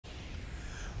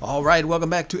All right,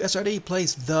 welcome back to SRD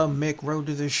Plays the Mick Road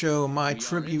to the Show. My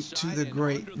tribute to the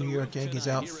great New York Yankees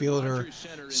outfielder,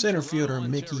 center fielder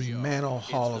Mickey Mantle,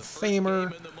 Hall of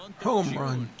Famer, home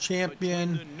run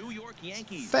champion,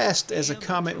 fast as a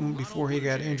comet before he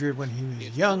got injured when he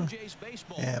was young.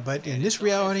 But in this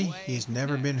reality, he's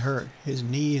never been hurt. His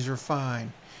knees are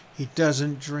fine. He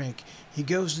doesn't drink. He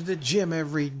goes to the gym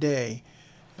every day.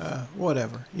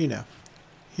 Whatever, you know.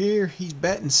 Here he's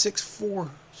batting .6'4",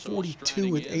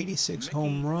 42 with 86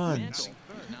 home runs.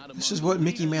 This is what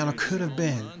Mickey Mantle could have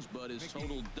been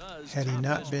had he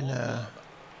not been a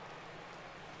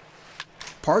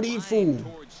partying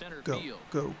fool. Go,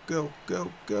 go, go,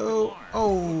 go, go.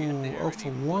 Oh, 0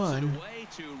 for 1.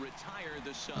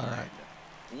 All right.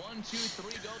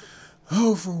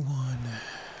 0 for 1.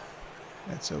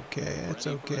 That's okay. That's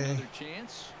okay.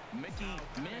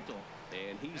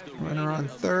 Runner on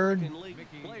third.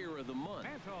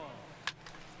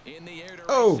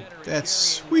 Oh, that's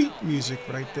sweet music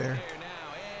right there.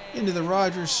 Into the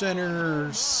Rogers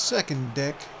Center second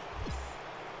deck.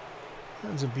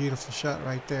 That was a beautiful shot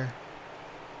right there.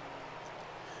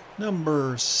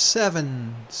 Number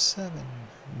 7,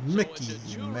 Mickey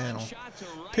Mantle.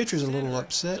 Pitcher's a little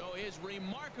upset.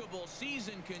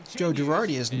 Joe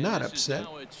Girardi is not upset.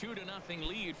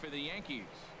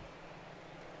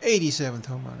 87th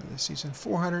home run of the season,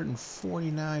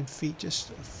 449 feet, just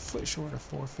a foot short of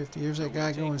 450. Here's that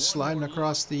guy going sliding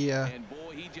across the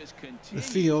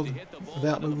field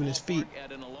without moving his feet.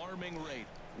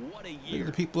 Look at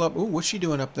the people up. Ooh, what's she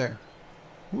doing up there?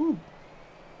 Ooh.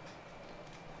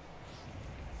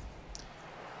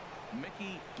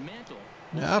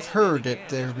 Now, I've heard that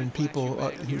there have been people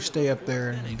who stay up there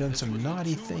and done some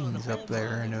naughty things up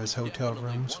there in those hotel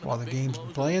rooms while the game's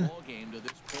been playing.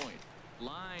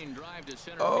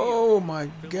 Oh my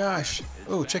gosh.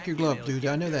 Oh, check your glove, dude.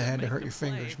 I know that had to hurt your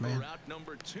fingers, man.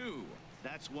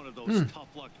 That's one of those tough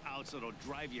luck outs that'll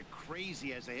drive you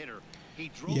crazy as a hitter.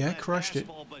 He drove yeah, crushed it.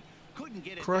 But couldn't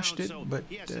get it crushed down, it, so but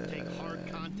he has to take hard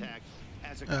contact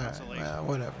as a consolation. Well,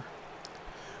 whatever.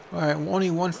 All right,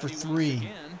 only 1 for 3.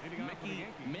 Mickey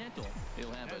Mantle.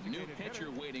 He'll have a new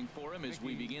pitcher waiting for him as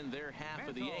we begin their half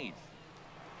of the 8th.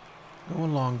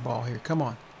 Going long ball here. Come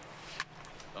on.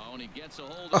 Oh, and he gets a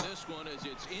hold of this one as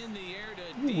it's in the air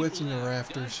to deep Ooh, it's in the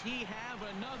left. rafters. Does he have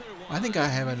another one? I think I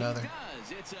have another. He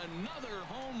does. It's another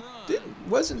home run.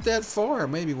 Wasn't that far.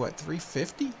 Maybe, what,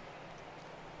 350?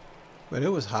 But it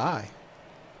was high.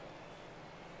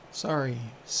 Sorry,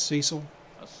 Cecil.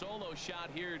 A solo shot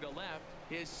here to left.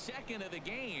 His second of the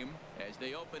game as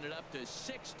they open it up to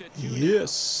 6-2.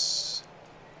 Yes.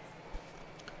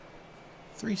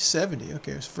 370.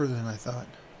 Okay, it was further than I thought.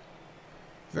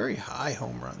 Very high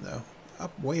home run, though.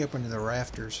 Way up into the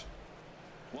rafters.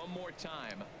 One more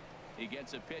time. He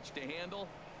gets a pitch to handle.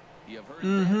 You've heard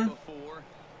that before.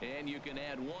 And you can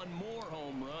add one more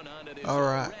home run onto this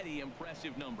already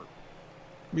impressive number.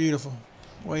 Beautiful.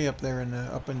 Way up there in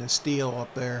the steel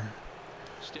up there.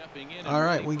 All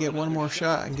right, we get one more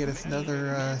shot and get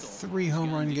another 3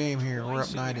 home run game here. We're up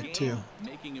 9-2.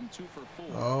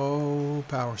 Oh,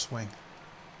 power swing.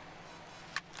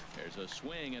 There's a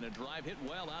swing and a drive hit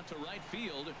well out to right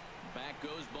field. Back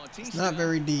goes Bautista. It's not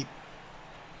very deep.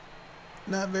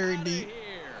 Not very deep.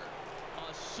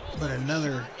 But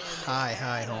another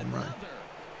high home run.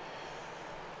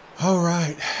 All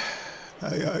right.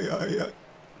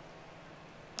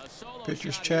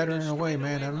 Pitcher's chattering away,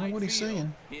 man. I don't know what he's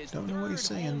saying. Don't know what he's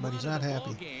saying, but he's not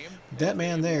happy. That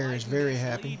man there is very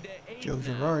happy. Joe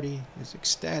Girardi is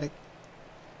ecstatic.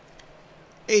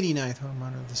 89th home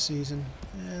run of the season,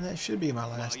 and that should be my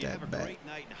last at bat. Great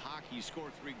night in hockey. You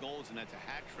score 3 goals, and that's a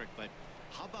hat trick. But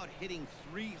how about hitting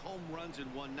 3 home runs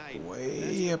in one night?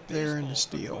 Way up there in the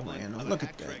steel, man. Look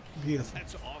at that, beautiful.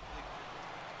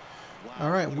 All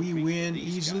right, we win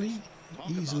easily.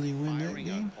 Easily win that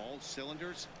game.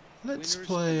 Let's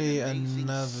play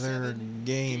another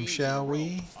game, shall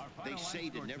we?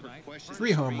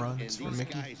 3 home runs for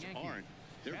Mickey.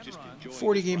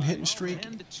 40 game hitting streak,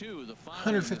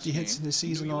 150 hits in the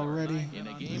season already.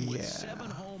 Yeah.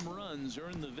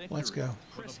 Let's go.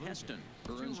 Chris Heston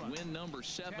earns win number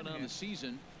 7 on the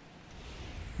season.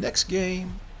 Next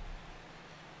game.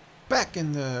 Back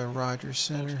in the Rogers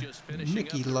Center.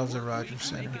 Mickey loves the Rogers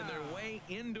Center.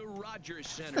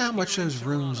 How much those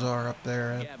rooms are up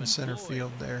there at the center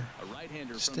field there.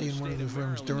 Stay in one of those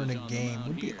rooms during a game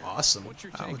would be awesome,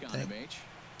 I would think.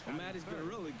 Well, Matt, he's been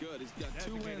really good. He's got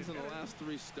 2 wins in the last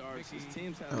 3 starts. His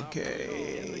team's had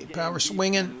okay, power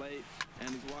swinging.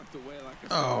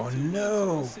 Oh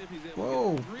no!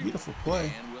 Whoa, beautiful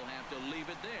play.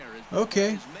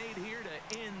 Okay.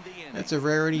 That's a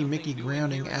rarity. Mickey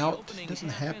grounding out. Doesn't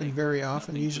happen very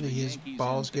often. Usually his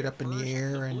balls get up in the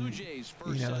air and,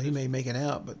 you know, he may make it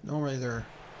out, but normally they're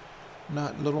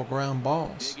not little ground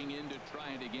balls.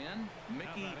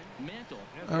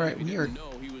 All right, we are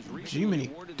Jiminy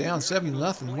down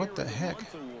 7-0. What the heck?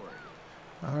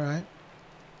 All right.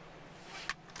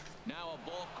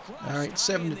 All right,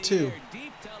 7-2.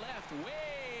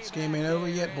 This game ain't over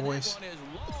yet, boys.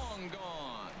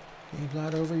 Game's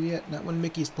not over yet. Not when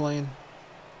Mickey's playing.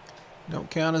 Don't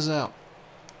count us out.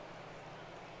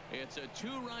 It's a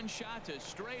 2-run shot to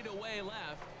straightaway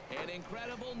left. An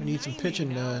incredible. We need some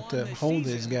pitching to hold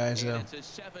these guys, though. It's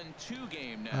a 7-2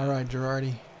 game now. All right,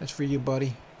 Girardi. That's for you,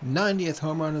 buddy. 90th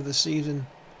home run of the season.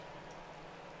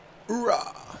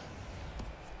 Hoorah!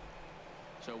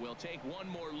 So we'll take one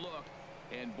more look.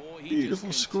 And boy, he beautiful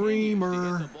just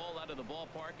screamer. to get the ball out of the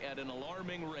ballpark at an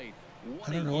alarming rate.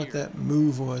 I don't know what that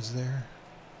move was there.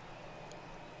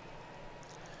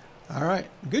 All right,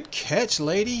 good catch,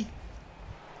 lady.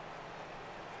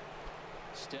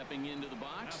 Stepping into the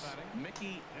box,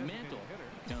 Mickey Mantle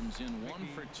comes in 1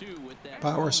 for 2 with that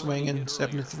power swinging.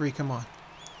 7-3. Come on.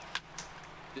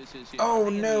 This is oh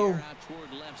no! out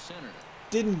toward left center.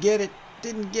 Didn't get it.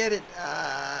 Didn't get it.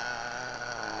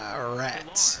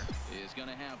 Rats. Is going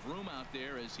to have room out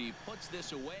there as he puts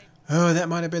this away. Oh, that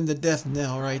might have been the death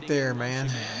knell right there, man.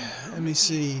 Let me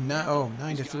see.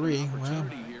 9-3. Well,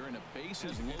 here in a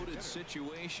bases loaded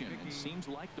situation and seems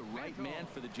like the right man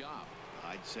for the job.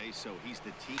 I'd say so. He's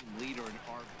the team leader in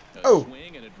our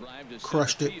swing and a drive to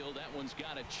crushed it. field. That one's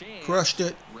got a chance. Crushed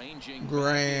it. Ranging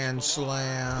Grand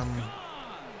slam.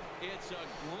 It's a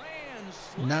grand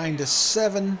slam.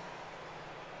 9-7.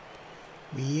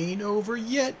 We ain't over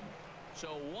yet. So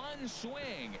one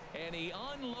swing, and he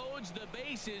unloads the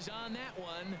bases on that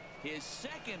one. His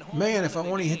second home Man, run if I of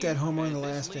the only hit game, that home run in the as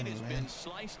this last lead inning, has man. been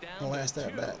sliced down The last to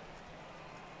at 2. bat.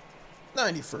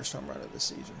 91st home run of the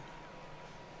season.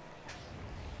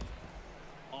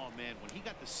 Oh, man, when he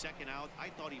got the second out, I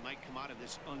thought he might come out of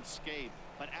this unscathed.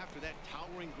 But after that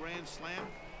towering grand slam,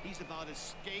 he's about as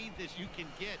scathed as you can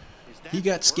get. Is that He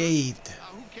got scathed.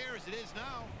 who cares? It is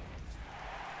now.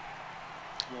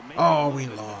 Oh, we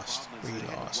lost. We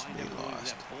lost.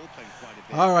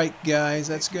 All right, guys,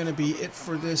 that's going to be it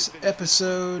for this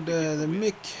episode. The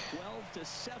Mick,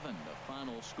 12-7, the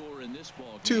final score in this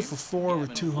ball game. 2 for 4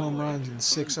 with 2 home runs and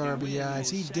 6 RBIs.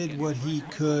 He did what he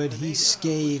could. He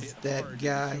scathed that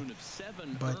guy,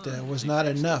 but was not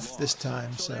enough this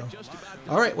time. So,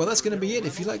 all right, well, that's going to be it.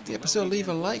 If you liked the episode, leave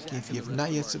a like. If you've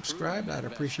not yet subscribed, I'd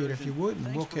appreciate it if you would,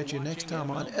 and we'll catch you next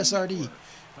time on SRD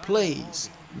Plays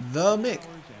the Mick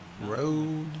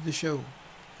Road to the Show.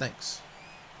 Thanks.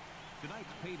 Tonight's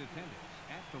paid attendance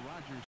at the Rogers